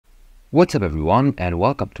What's up everyone and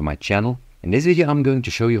welcome to my channel. In this video I'm going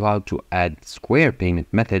to show you how to add Square payment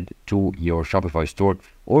method to your Shopify store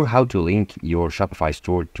or how to link your Shopify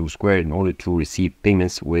store to Square in order to receive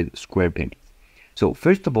payments with Square payments. So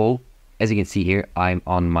first of all, as you can see here, I'm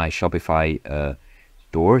on my Shopify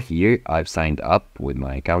store here. I've signed up with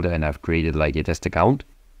my account and I've created like a test account.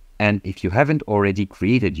 And if you haven't already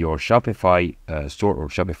created your Shopify store or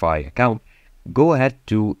Shopify account, go ahead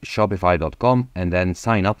to shopify.com and then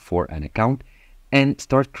sign up for an account and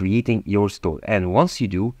start creating your store. And once you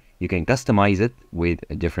do, you can customize it with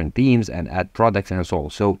different themes and add products and so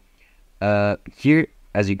on. So here,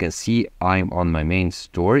 as you can see, I'm on my main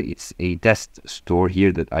store. It's a test store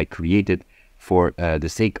here that I created for the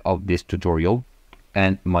sake of this tutorial.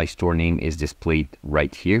 And my store name is displayed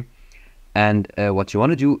right here. And what you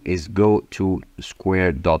want to do is go to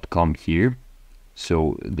square.com here.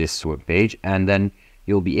 So this web page, and then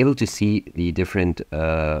you'll be able to see the different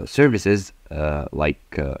services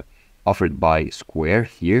offered by Square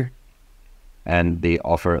here. And they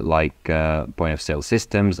offer like point of sale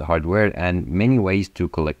systems, hardware, and many ways to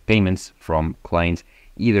collect payments from clients,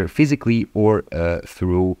 either physically or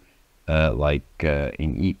through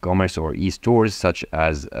in e-commerce or e-stores such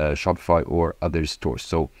as Shopify or other stores.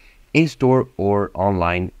 So in-store or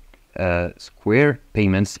online, Square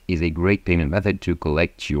payments is a great payment method to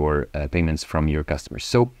collect your payments from your customers.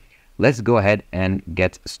 So let's go ahead and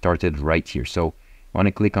get started right here. So you want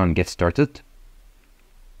to click on get started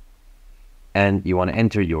and you want to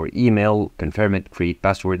enter your email, confirm it, create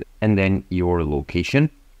password, and then your location,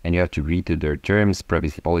 and you have to agree to their terms,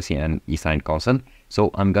 privacy policy, and e-sign consent.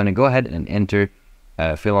 So I'm going to go ahead and enter,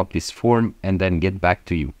 fill up this form, and then get back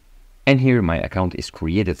to you. And here my account is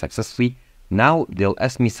created successfully. Now they'll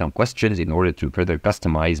ask me some questions in order to further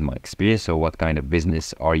customize my experience. So what kind of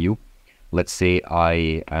business are you? Let's say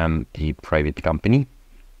I am a private company.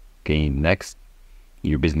 Okay, next,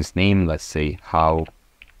 your business name. Let's say how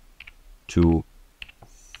to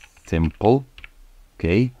simple.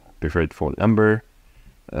 Okay, preferred phone number.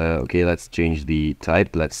 Okay, let's change the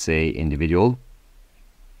type. Let's say individual.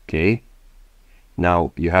 Okay.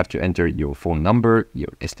 Now you have to enter your phone number, your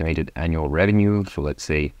estimated annual revenue. So let's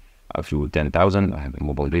say up to 10,000. I have a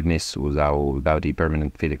mobile business without a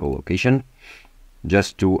permanent physical location,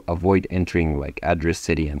 just to avoid entering like address,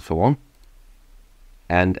 city, and so on.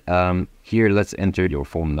 And here, let's enter your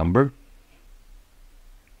phone number.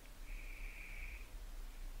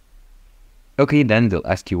 Okay, then they'll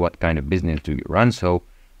ask you what kind of business do you run. So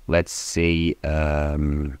let's say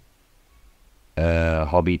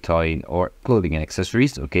hobby, toy, or clothing and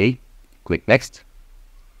accessories. Okay, click next.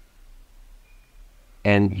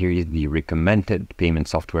 And here is the recommended payment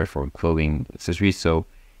software for clothing accessories. So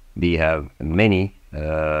they have many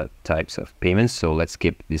types of payments. So let's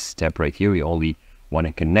skip this step right here. We only want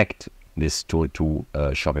to connect this store to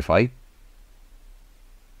Shopify.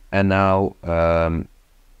 And now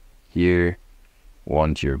here,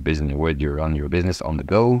 want your business, where you run your business on the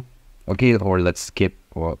go. Okay, or let's skip,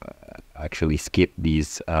 or actually skip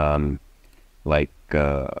these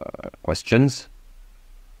questions.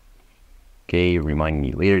 Okay, remind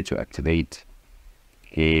me later to activate.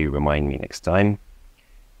 Okay, remind me next time.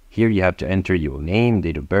 Here you have to enter your name,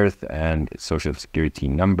 date of birth, and social security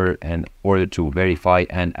number in order to verify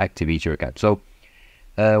and activate your account. So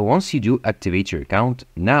once you do activate your account,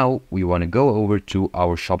 now we want to go over to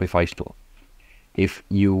our Shopify store. If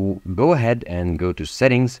you go ahead and go to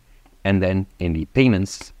settings, and then in the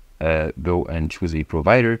payments, go and choose a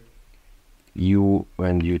provider,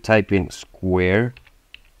 when you type in Square,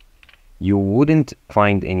 you wouldn't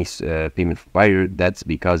find any payment provider. That's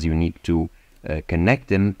because you need to connect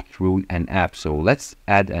them through an app. So let's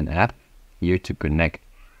add an app here to connect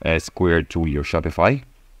Square to your Shopify.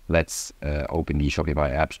 Let's open the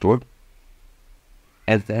Shopify App Store.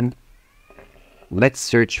 And then let's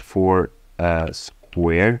search for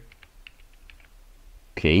Square.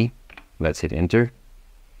 Okay, let's hit enter.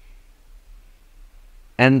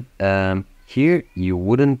 And here you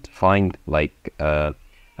wouldn't find like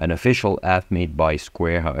an official app made by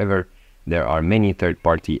Square. However, there are many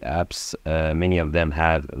third-party apps. Many of them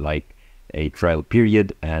have like a trial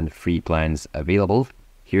period and free plans available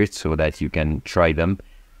here so that you can try them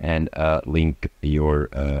and link your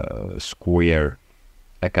Square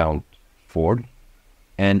account for.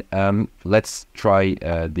 And let's try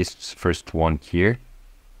this first one here.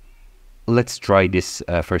 Let's try this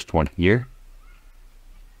first one here.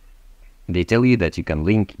 They tell you that you can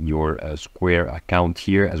link your Square account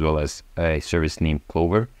here as well as a service named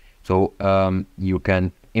Clover. So you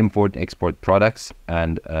can import, export products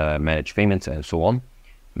and manage payments and so on.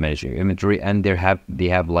 manage your inventory, and they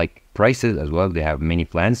have like prices as well. They have many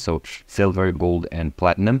plans, so silver, gold, and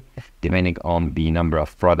platinum, depending on the number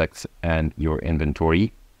of products and your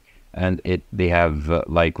inventory. And they have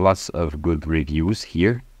like lots of good reviews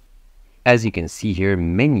here. As you can see here,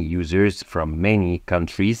 many users from many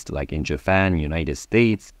countries, like in Japan, United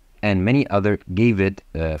States, and many other gave it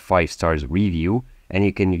 5 stars review. And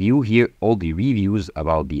you can view here all the reviews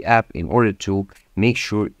about the app in order to make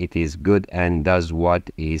sure it is good and does what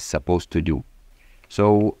is supposed to do.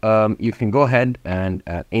 So you can go ahead and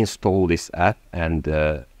install this app and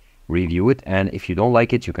review it. And if you don't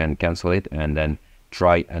like it, you can cancel it and then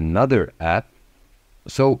try another app.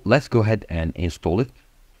 So let's go ahead and install it.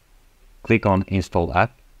 Click on install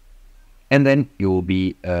app, and then you will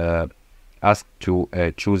be asked to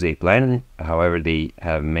choose a plan. However, they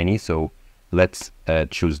have many, so let's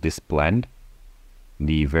choose this plan,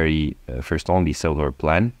 the very first one, the silver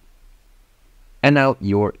plan. And now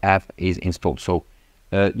your app is installed. So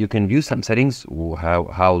you can view some settings.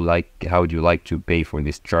 How would you like to pay for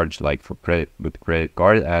this charge, like for with credit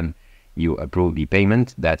card, and you approve the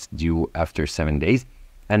payment that's due after 7 days.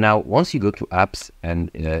 And now once you go to apps and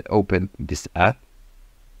open this app,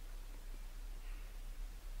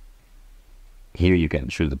 here you can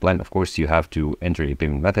choose the plan. Of course, you have to enter a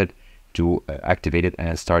payment method to activate it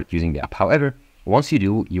and start using the app. However, once you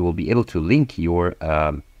do, you will be able to link your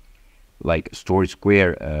like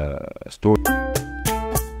Square store.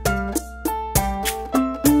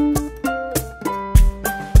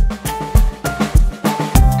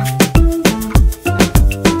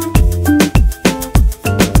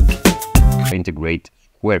 Integrate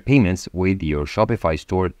Square payments with your Shopify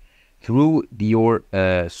store through your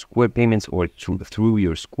Square payments or through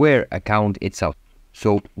your Square account itself.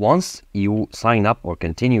 So once you sign up or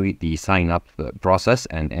continue the sign up process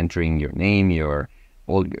and entering your name,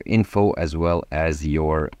 all your info, as well as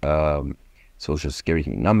your social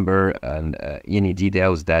security number and any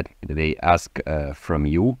details that they ask from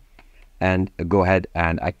you, and go ahead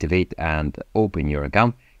and activate and open your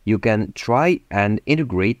account, you can try and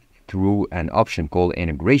integrate through an option called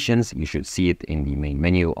integrations. You should see it in the main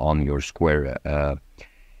menu on your Square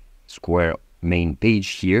main page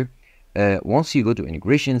here. Once you go to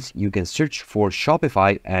integrations, you can search for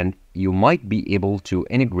Shopify and you might be able to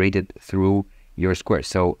integrate it through your Square.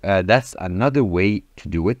 So that's another way to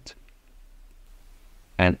do it.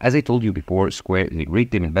 And as I told you before, Square is a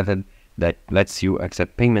great payment method that lets you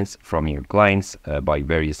accept payments from your clients by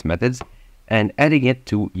various methods. And adding it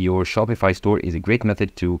to your Shopify store is a great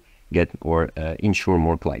method to get or ensure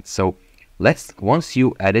more clients. So once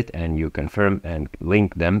you add it and you confirm and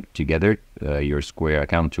link them together, your Square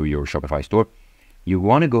account to your Shopify store, you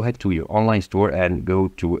want to go ahead to your online store and go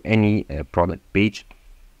to any product page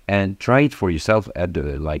and try it for yourself at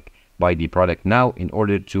buy the product now in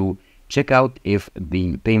order to check out if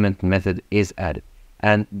the payment method is added.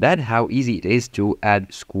 And that's how easy it is to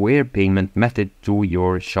add Square payment method to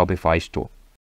your Shopify store.